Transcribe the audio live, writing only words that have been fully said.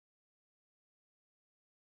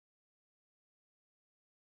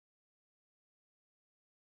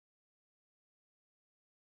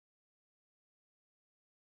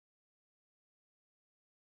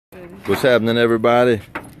What's happening, everybody?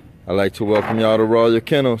 I'd like to welcome y'all to Royal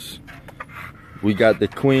Kennels. We got the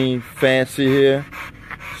Queen Fancy here.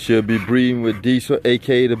 She'll be breeding with Diesel,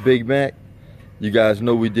 aka the Big Mac. You guys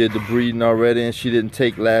know we did the breeding already and she didn't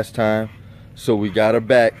take last time, so we got her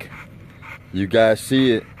back. You guys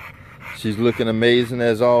see it. She's looking amazing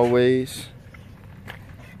as always.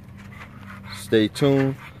 Stay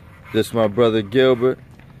tuned. This is my brother Gilbert.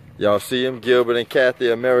 Y'all see him, Gilbert and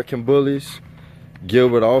Kathy, American Bullies.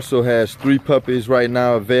 Gilbert also has 3 puppies right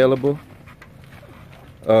now available.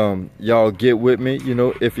 Y'all get with me, you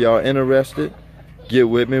know, if y'all interested, get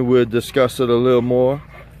with me. We'll discuss it a little more.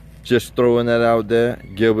 Just throwing that out there.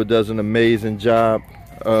 Gilbert does an amazing job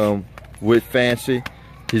with Fancy.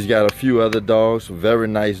 He's got a few other dogs, very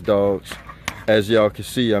nice dogs. As y'all can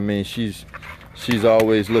see, I mean, she's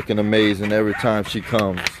always looking amazing every time she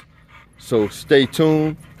comes. So stay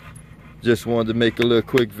tuned. Just wanted to make a little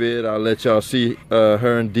quick vid. I'll let y'all see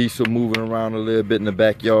her and Diesel moving around a little bit in the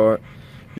backyard.